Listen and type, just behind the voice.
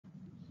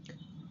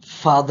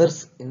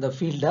fathers in the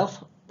field of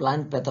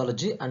plant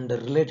pathology and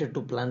related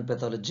to plant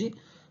pathology,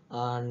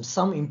 and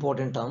some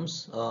important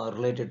terms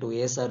related to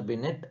ASRB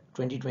net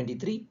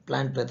 2023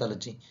 plant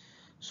pathology.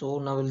 So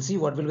now we'll see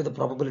what will be the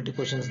probability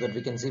questions that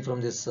we can see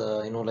from this,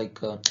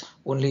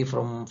 only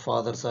from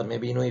fathers, or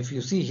maybe, if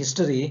you see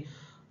history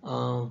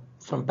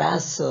from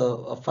past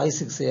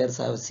 5-6 years,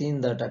 I have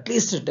seen that at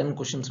least 10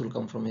 questions will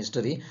come from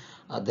history.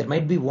 There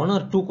might be 1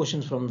 or 2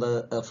 questions from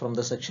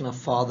the section of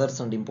fathers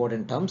and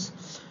important terms.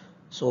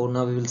 So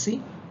now we will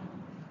see.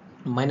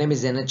 My name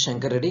is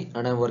Shankar Reddy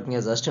and I am working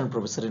as assistant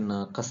professor in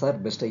Kasar,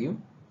 Best IU.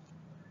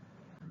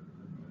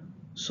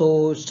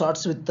 So it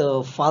starts with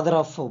the father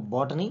of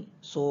botany.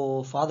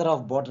 So father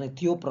of botany,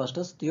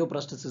 Theophrastus.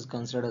 Theophrastus is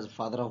considered as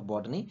father of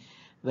botany,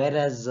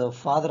 whereas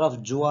father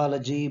of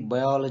zoology,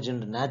 biology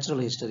and natural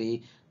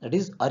history, that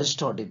is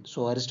Aristotle.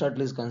 So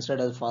Aristotle is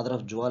considered as father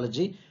of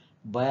zoology,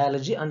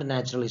 biology and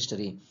natural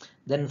history.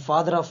 Then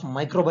father of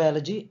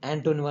microbiology,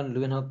 Anton van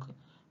Leeuwenhoek.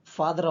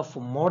 Father of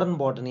modern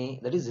botany,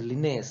 that is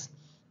Linnaeus.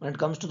 When it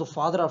comes to the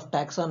father of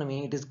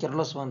taxonomy, it is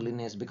Carolus van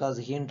Linnaeus, because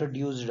he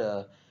introduced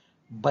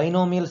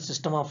binomial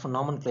system of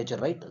nomenclature,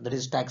 right? That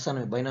is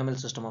taxonomy, binomial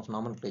system of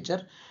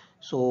nomenclature.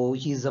 So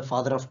he is the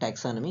father of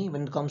taxonomy.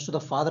 When it comes to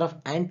the father of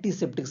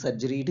antiseptic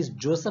surgery, it is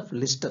Joseph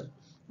Lister.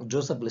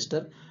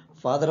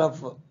 Father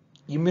of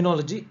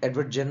immunology,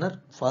 Edward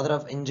Jenner. Father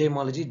of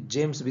enzymology,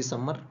 James B.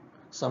 Sumner.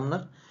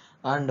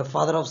 And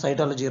father of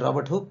cytology,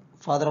 Robert Hooke.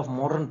 Father of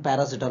modern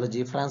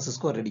parasitology,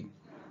 Francisco Reddy.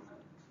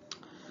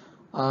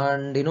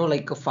 And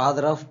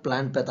father of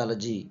plant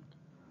pathology,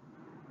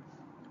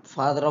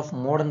 father of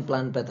modern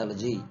plant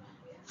pathology,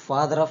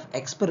 father of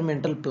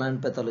experimental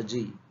plant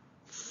pathology,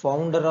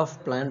 founder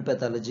of plant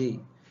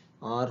pathology,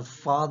 or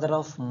father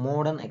of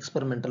modern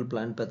experimental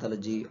plant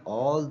pathology.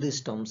 All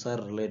these terms are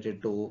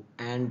related to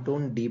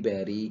Anton de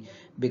Barry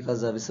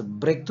because of his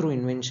breakthrough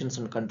inventions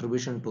and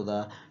contribution to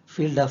the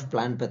field of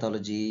plant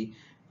pathology.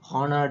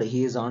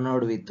 He is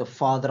honored with the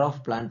father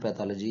of plant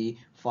pathology,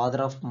 father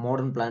of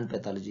modern plant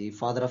pathology,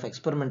 father of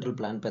experimental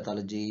plant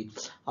pathology,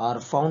 or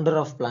founder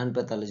of plant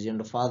pathology,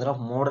 and father of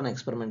modern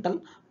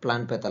experimental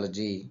plant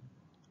pathology.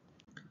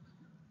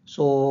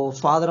 So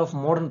father of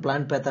modern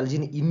plant pathology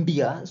in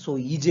India, so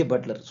E.J.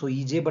 Butler. So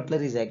E.J.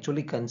 Butler is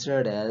actually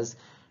considered as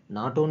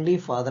not only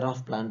father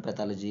of plant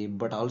pathology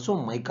but also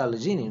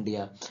mycology in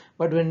India.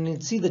 But when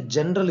you see the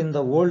general in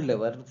the world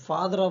level,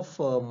 father of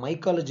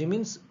mycology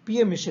means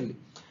P.M. Michelli.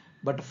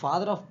 But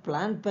father of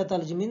plant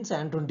pathology means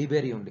Anton de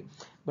Barry only.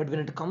 But when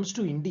it comes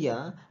to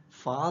India,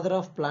 father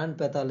of plant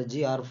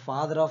pathology or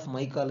father of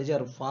mycology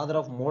or father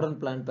of modern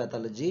plant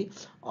pathology,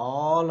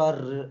 all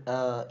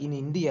are in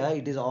India,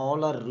 it is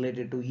all are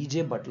related to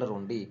E.J. Butler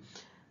only.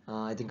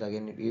 I think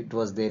again it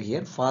was there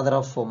here. Father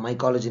of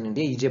mycology in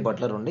India, E.J.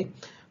 Butler only.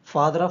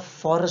 Father of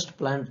forest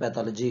plant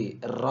pathology,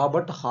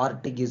 Robert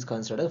Hartig is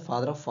considered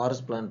father of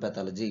forest plant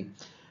pathology.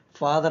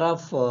 Father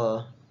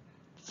of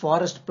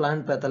forest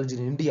plant pathology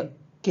in India,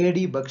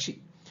 K.D. Bakshi.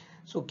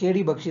 So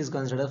K.D. Bakshi is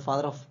considered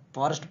father of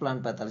forest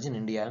plant pathology in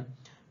India.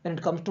 When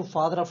it comes to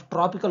father of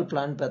tropical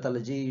plant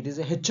pathology, it is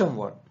a H.M.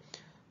 Ward.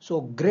 So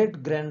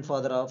great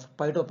grandfather of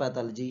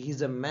phytopathology, he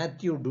is a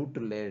Matthew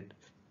Dutelet.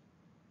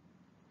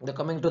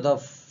 Coming to the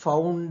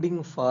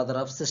founding father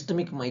of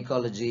systemic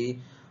mycology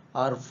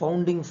or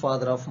founding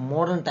father of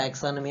modern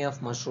taxonomy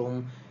of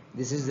mushroom,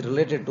 this is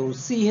related to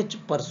C.H.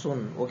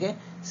 Persoon. Okay,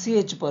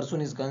 C.H.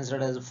 Persoon is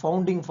considered as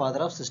founding father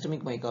of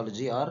systemic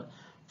mycology or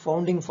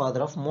founding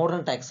father of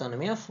modern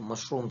taxonomy of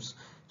mushrooms.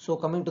 So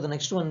coming to the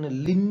next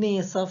one,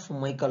 Linnaeus of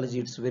mycology,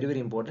 it's very, very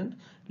important.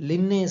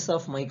 Linnaeus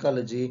of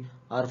mycology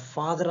or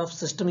father of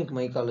systemic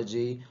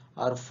mycology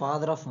or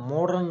father of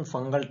modern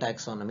fungal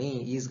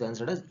taxonomy is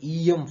considered as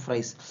E.M.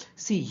 Fries.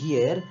 See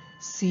here,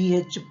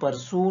 C.H.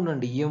 Persoon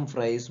and E.M.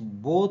 Fries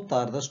both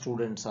are the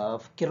students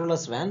of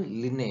Carolus van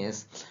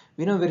Linnaeus.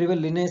 We know very well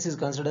Linnaeus is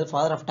considered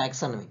father of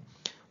taxonomy.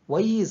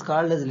 Why he is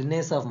called as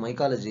Linnaeus of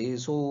mycology?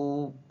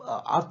 So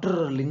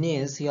after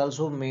Linnaeus, he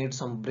also made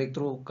some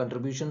breakthrough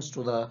contributions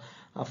to the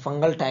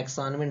fungal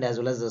taxonomy and as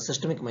well as the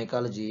systemic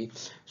mycology.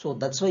 So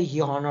that's why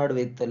he honored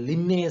with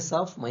Linnaeus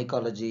of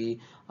mycology,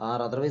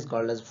 or otherwise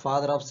called as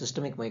father of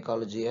systemic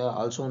mycology,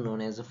 also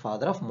known as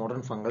father of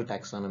modern fungal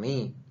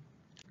taxonomy.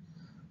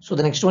 So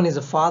the next one is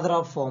the father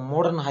of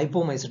modern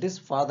hypomycetes,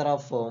 father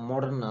of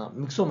modern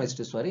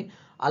myxomycetes, sorry,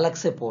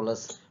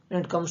 Alexopoulos.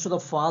 When it comes to the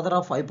father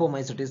of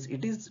hypomycetes,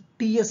 it is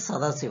T.S.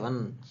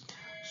 Sadasivan.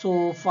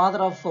 So father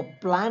of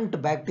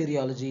plant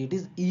bacteriology, it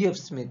is E.F.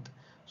 Smith.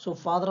 So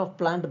father of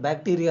plant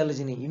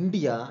bacteriology in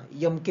India,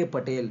 M.K.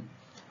 Patel.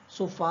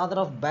 So father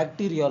of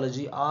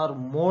bacteriology or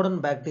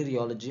modern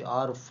bacteriology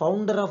or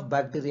founder of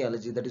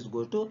bacteriology, that is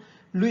goes to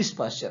Louis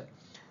Pasteur.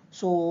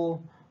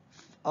 So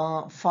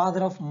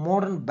father of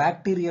modern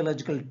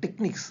bacteriological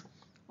techniques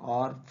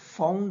or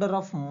founder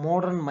of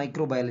modern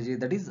microbiology,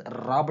 that is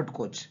Robert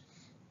Koch.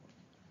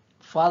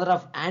 Father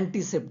of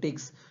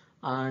antiseptics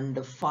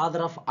and father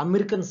of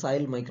American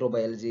soil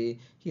microbiology,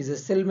 he is a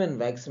Selman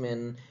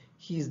Waxman.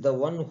 He is the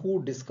one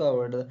who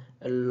discovered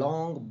a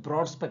long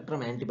broad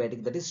spectrum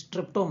antibiotic, that is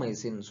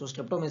streptomycin. So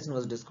streptomycin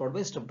was discovered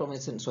by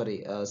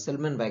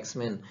Selman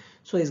Waxman.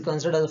 So he is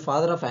considered as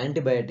father of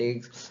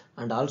antibiotics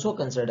and also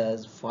considered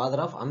as father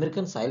of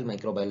American soil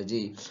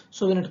microbiology.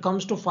 So when it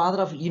comes to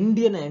father of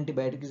Indian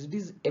antibiotics, it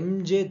is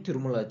M.J.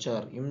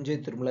 Tirumulachar. M.J.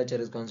 Tirumulachar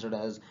is considered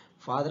as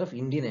father of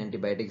Indian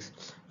antibiotics.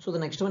 So the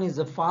next one is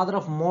the father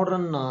of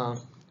modern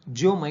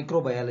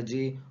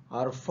geomicrobiology,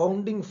 or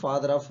founding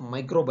father of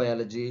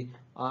microbiology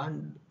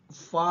and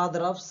father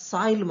of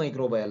soil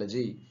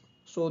microbiology.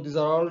 So these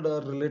are all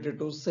related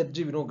to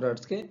Sergei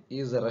Vinogradsky. He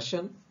is a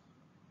Russian.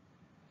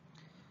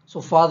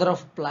 So father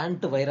of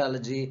plant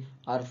virology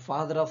or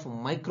father of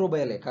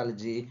microbial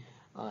ecology,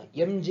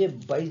 M.J.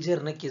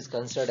 Bijernek is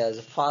considered as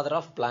father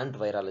of plant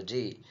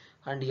virology,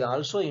 and he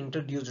also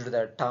introduced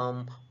the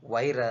term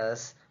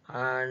virus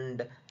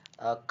and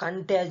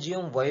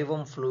contagium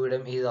vivum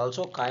fluidum. He is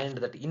also coined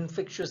that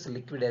infectious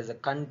liquid as a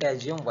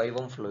contagium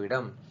vivum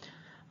fluidum.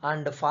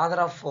 And the father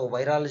of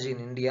virology in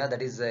India,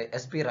 that is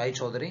S.P. Rai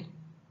Chaudhary.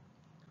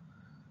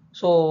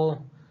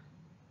 So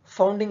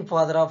founding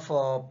father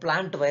of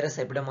plant virus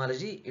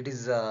epidemiology, it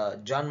is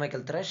John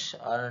Michael Thrush,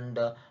 and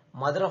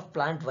mother of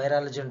plant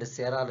virology and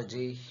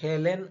serology,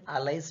 Helen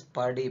Alice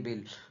Purdy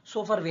Bill.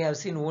 So far we have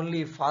seen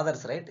only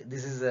fathers, right?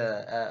 This is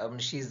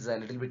she's a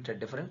little bit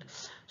different.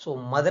 So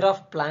mother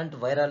of plant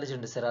virology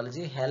and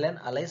serology, Helen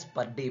Alice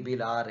Purdy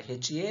Bill, or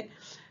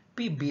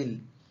H.A.P. Bill.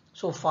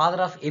 So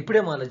father of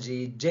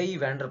epidemiology, J.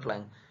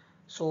 Vanderplank.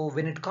 So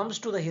when it comes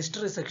to the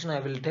history section,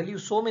 I will tell you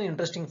so many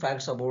interesting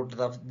facts about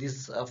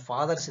these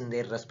fathers in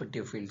their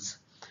respective fields.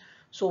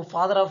 So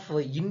father of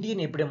Indian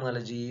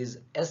epidemiology is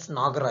S.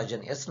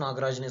 Nagarajan. S.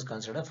 Nagarajan is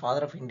considered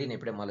father of Indian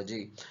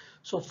epidemiology.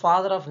 So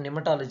father of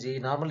nematology,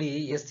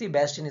 normally S.C.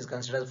 Bastian is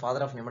considered father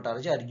of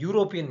nematology or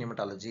European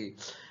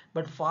nematology.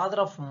 But father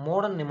of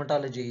modern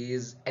nematology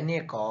is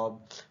N.A.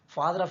 Cobb.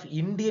 Father of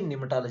Indian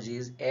nematology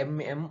is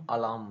M.M.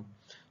 Alam.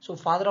 So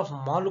father of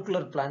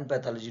molecular plant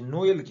pathology,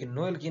 Noel Keane.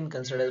 Noel Keane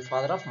considered as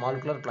father of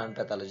molecular plant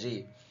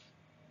pathology.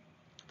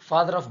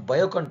 Father of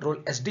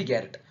biocontrol, S.D.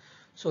 Garrett.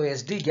 So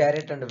S.D.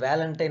 Garrett and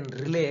Valentine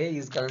Riley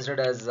is considered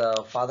as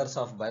fathers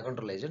of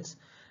biocontrol agents.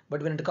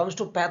 But when it comes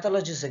to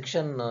pathology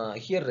section,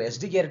 here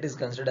S.D. Garrett is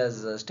considered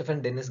as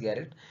Stephen Dennis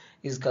Garrett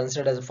is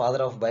considered as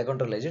father of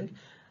biocontrol agent.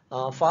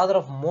 Father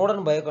of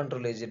modern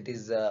biocontrol agent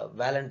is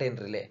Valentine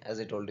Riley, as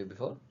I told you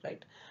before,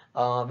 right?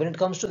 When it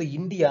comes to the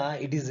India,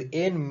 it is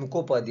N.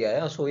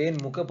 Mukhopadhyaya. So N.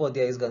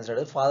 Mukhopadhyaya is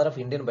considered father of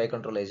Indian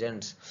biocontrol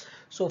agents.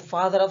 So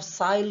father of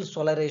soil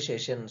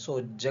solarization.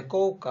 So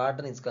Jacob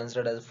Carton is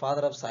considered as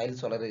father of soil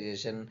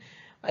solarization.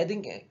 I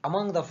think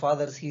among the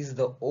fathers, he is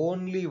the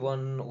only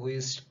one who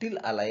is still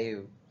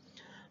alive.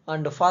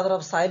 And the father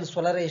of soil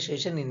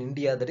solarization in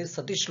India, that is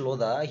Satish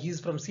Lodha. He is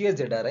from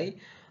CSZRI,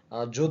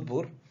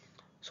 Jodhpur.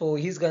 So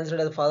he is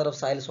considered as the father of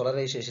soil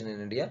solarization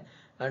in India.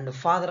 And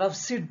father of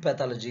seed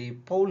pathology,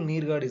 Paul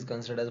Neergard is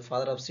considered as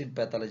father of seed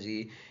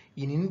pathology.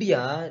 In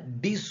India,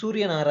 D.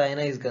 Surya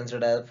Narayana is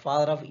considered as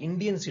father of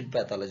Indian seed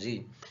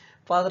pathology.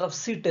 Father of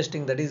seed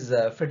testing, that is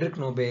Frederick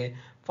Nobe.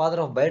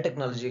 Father of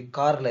biotechnology,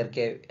 Karl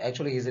Lerke.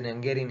 Actually, he is an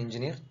Hungarian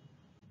engineer.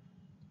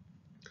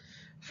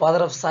 Father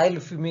of soil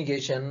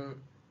fumigation,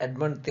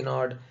 Edmund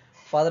Thinard.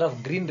 Father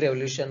of green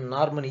revolution,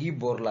 Norman E.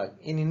 Borlaug.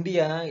 In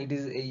India, it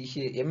is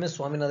M.S.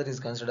 Swaminathan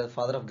is considered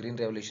father of green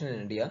revolution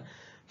in India.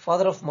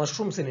 Father of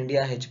mushrooms in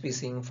India, H.P.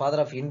 Singh. Father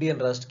of Indian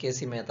rust,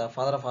 K.C. Mehta.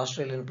 Father of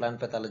Australian plant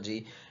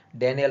pathology,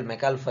 Daniel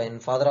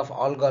McAlpine. Father of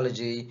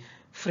algology,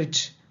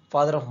 Fritsch.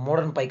 Father of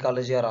modern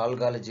pycology or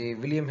algology,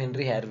 William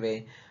Henry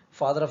Harvey.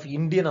 Father of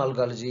Indian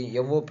algology,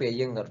 M.O.P.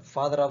 Iyengar.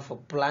 Father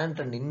of plant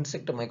and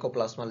insect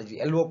mycoplasmology,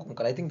 L.O.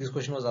 Kunkar. I think this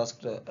question was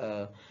asked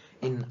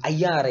in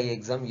IRI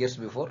exam years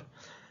before.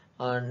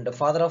 And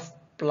father of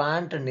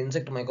plant and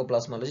insect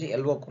mycoplasmology,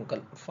 L.O.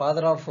 Kunkal.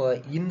 Father of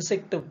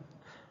insect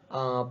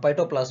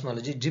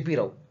phytoplasmology, G.P.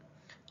 Rao.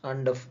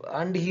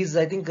 And he's,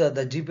 I think,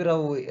 the G.P.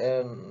 Rao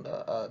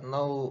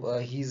now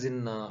he's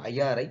in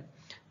IRI,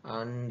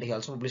 and he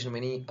also published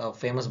many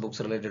famous books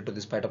related to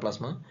this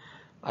phytoplasma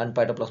and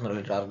phytoplasma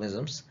related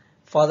organisms.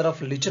 Father of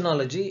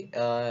lichenology,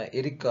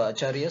 Eric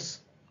Carius,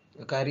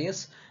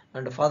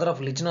 and father of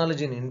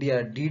lichenology in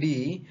India,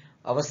 D.D.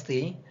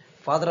 Avasthi.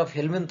 Father of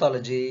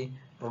helminthology,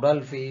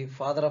 Rudolphi.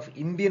 Father of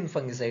Indian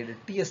fungicide,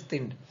 T.S.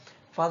 Thind.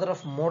 Father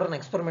of modern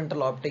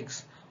experimental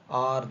optics,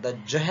 or the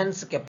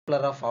Johannes Kepler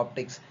of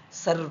optics,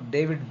 Sir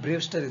David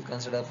Brewster is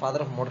considered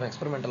father of modern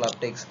experimental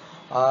optics,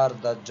 or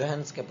the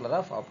Johannes Kepler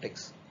of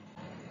optics.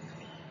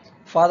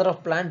 Father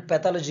of plant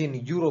pathology in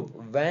Europe,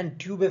 Van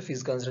Tubeff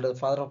is considered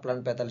father of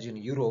plant pathology in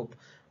Europe.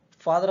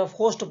 Father of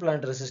host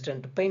plant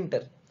resistant,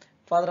 Painter.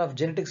 Father of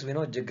genetics, we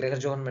know Gregor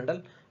Johann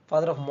Mendel.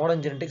 Father of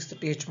modern genetics,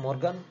 T.H.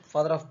 Morgan.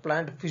 Father of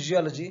plant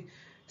physiology,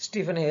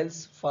 Stephen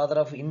Hales. Father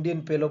of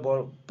Indian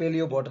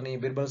paleobotany,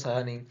 Birbal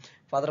Sahani.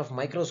 Father of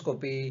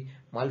microscopy,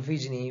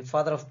 Malfigini.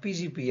 Father of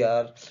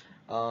PGPR,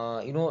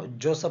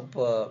 Joseph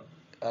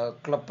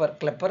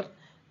Klepper,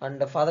 and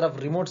the father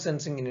of remote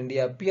sensing in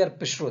India, P.R.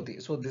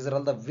 Pishruti. So these are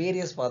all the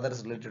various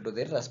fathers related to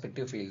their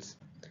respective fields.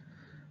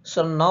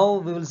 So now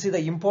we will see the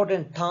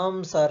important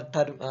terms or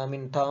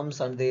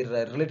terms and their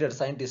related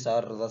scientists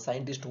or the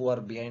scientists who are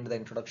behind the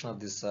introduction of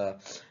these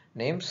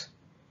names.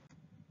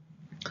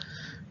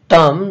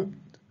 Term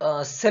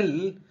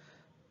cell.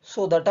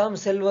 So the term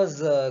cell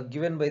was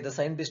given by the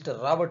scientist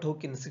Robert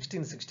Hooke in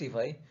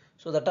 1665.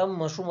 So the term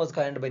mushroom was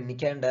coined by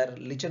Nicander,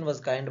 lichen was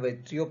coined by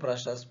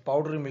Theophrastus,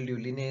 powdery mildew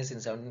Linnaeus in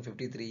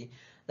 1753.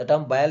 The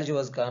term biology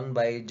was coined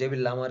by J. B.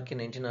 Lamarck in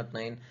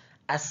 1909.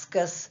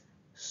 Ascus,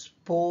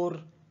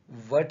 spore,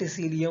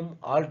 verticillium,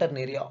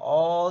 alternaria,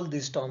 all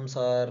these terms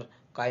are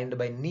coined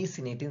by Nice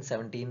in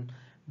 1817.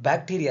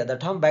 Bacteria, the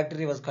term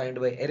bacteria was coined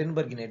by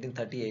Ehrenberg in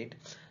 1838.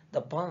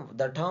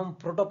 The term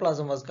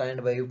protoplasm was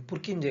coined by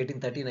Purkinje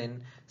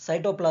 1839,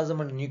 cytoplasm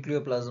and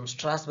nucleoplasm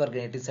Strasbourg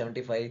in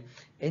 1875,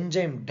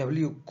 enzyme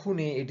W.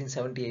 Kuhne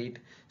 1878,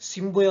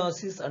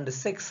 symbiosis and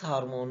sex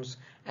hormones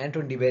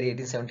Antoine de Berry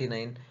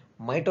 1879,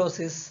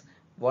 mitosis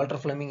Walter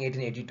Fleming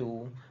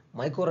 1882,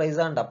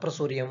 mycorrhiza and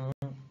Apresorium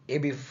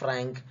A.B.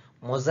 Frank,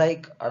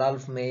 mosaic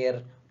Adolf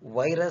Meyer,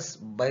 virus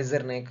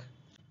Beiserneck,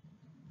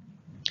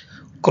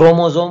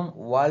 chromosome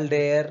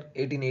Waldeyer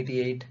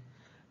 1888,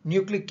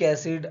 nucleic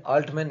acid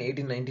Altman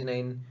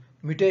 1899,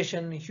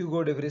 mutation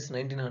Hugo de Vries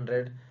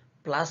 1900,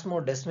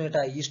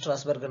 plasmodesmata E.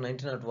 Strasburger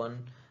 1901,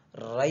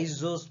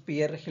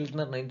 rhizosphere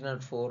Hiltner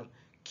 1904,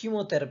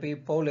 chemotherapy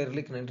Paul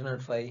Ehrlich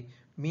 1905,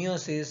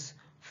 meiosis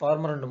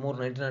Farmer and Moore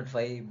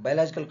 1905,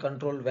 biological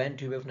control Van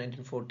Tubeff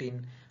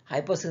 1914,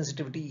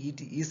 hypersensitivity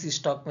E.C.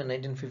 Stockman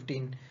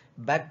 1915,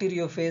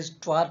 bacteriophage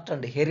Twart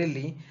and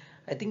Herelli.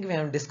 I think we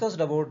have discussed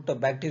about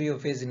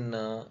bacteriophage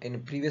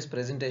in previous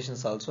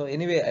presentations also.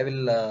 Anyway, I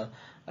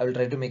will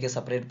try to make a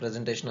separate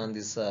presentation on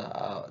this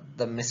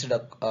the method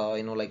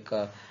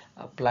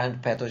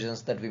plant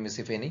pathogens that we miss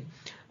if any.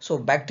 So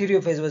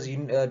bacteriophage was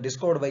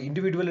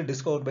individually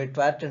discovered by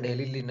Twart and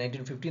Herelli in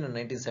 1915 and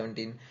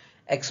 1917.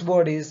 X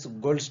bodies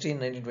Goldstein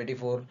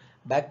 1924,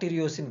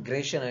 bacteriocin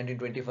Gracia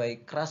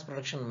 1925, cross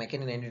production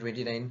McKinney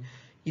 1929,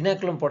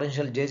 inoculum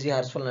potential J.G.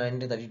 Harsfeld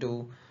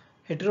 1932.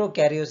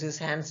 Heterokaryosis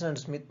Hansen and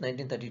Smith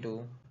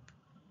 1932.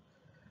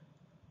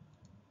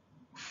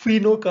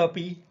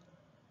 Phenocopy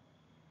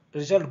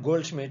Richard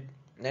Goldschmidt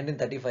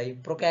 1935.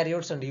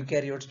 Prokaryotes and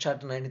eukaryotes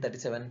chart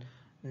 1937.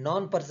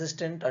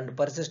 Non-persistent and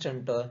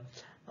persistent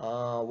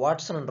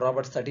Watson and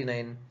Roberts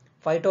 39.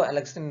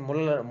 Phytoalexin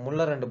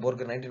Muller and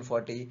Borger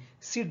 1940.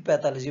 Seed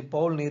pathology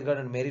Paul Neergaard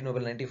and Mary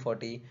Nobel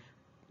 1940.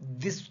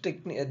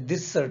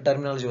 This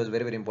terminology was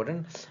very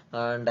important,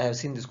 and I have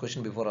seen this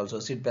question before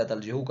also. Seed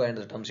pathology, who coined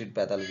the term seed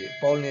pathology?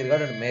 Paul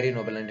Neergaard and Mary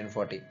Nobel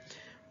 1940.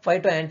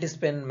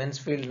 Phytoantispen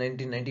Mansfield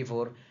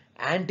 1994.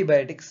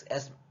 Antibiotics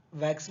as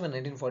Waxman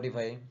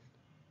 1945.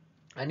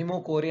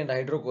 Anemochoria and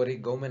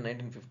hydrochoria Gauman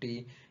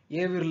 1950.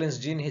 A virulence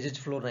gene HH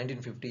Floor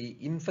 1950.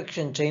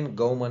 Infection chain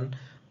Gauman.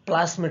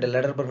 Plasmid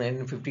Lederberg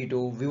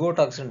 1952.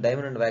 Vivotoxin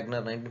Diamond and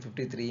Wagner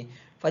 1953.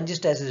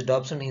 Fungistasis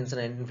Dobson Hinson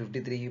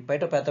 1953.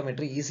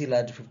 Phytopathometry EC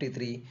Large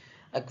 53.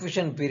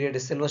 Acquisition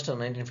period Sylvester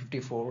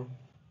 1954.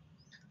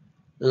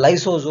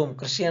 Lysosome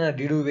Christiana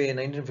Diduve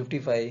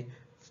 1955.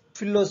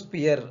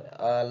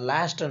 Philosphere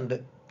Last and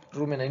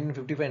Rume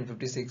 1955 and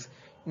 56.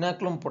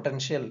 Inoculum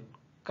potential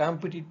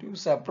competitive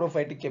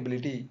saprophytic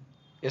ability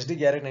SD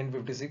Garrett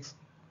 1956.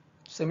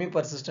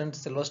 Semi-persistent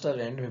Sylvester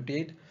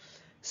 1958.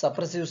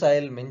 Suppressive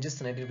soil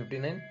Menges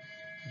 1959.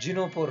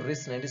 Genopore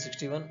Riss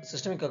 1961.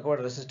 Systemic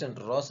acquired resistant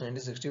Ross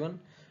 1961.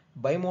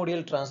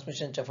 Bimodial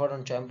transmission Chafford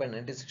and Champion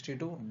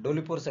 1962.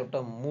 Dolipore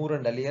septum Moore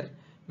and Allier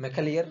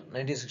McAllier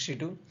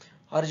 1962.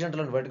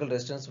 Horizontal and vertical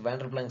resistance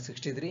Vanderplank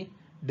 63.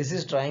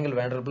 Disease triangle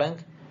Vanderplank.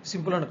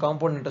 Simple and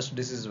compound interest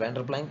disease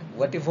Vanderplank.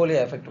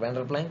 Vertifolia effect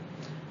Vanderplank.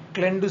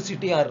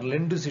 Clendusity or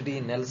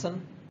Lendusity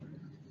Nelson.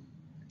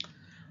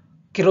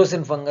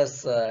 Kerosene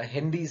fungus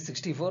Hendy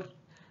 64.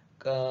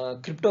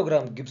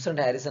 Cryptogram Gibson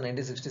Harrison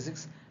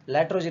 1966.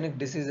 Laterogenic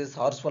diseases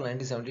Horsfall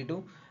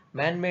 1972.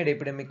 Man-made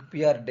epidemic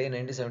PR Day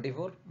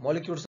 1974.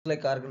 Molecules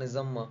like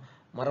organism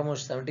Maramosh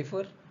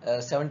 74.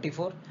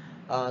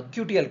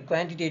 QTL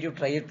quantitative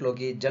triad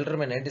loci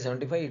Gelderman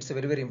 1975. It's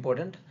very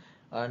important,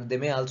 and they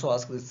may also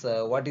ask this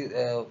what is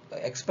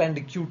expand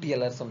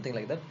QTL or something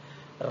like that.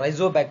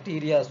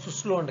 Rhizobacteria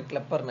Suslow and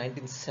Klepper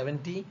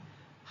 1970.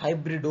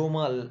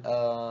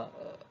 Hybridoma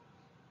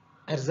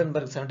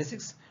Herzenberg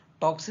 76.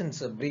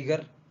 Toxins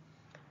Brieger,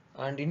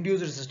 and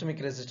induced systemic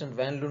resistant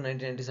Van Loon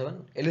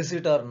 1997.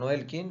 Elicit or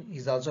Noel Keane, he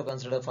is also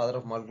considered father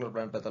of molecular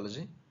plant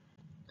pathology.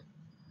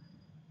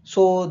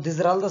 So these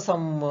are all the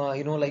some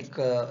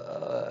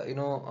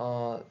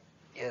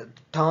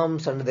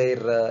terms, and their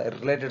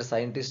related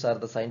scientists are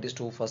the scientists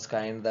who first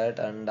kind that,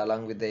 and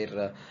along with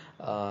their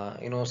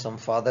some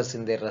fathers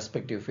in their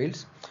respective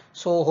fields.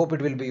 So hope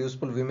it will be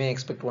useful. We may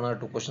expect 1 or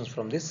 2 questions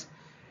from this.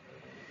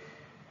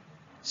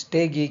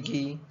 Stay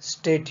geeky,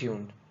 stay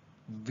tuned.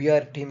 We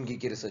are Team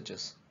Geeky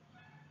Researchers.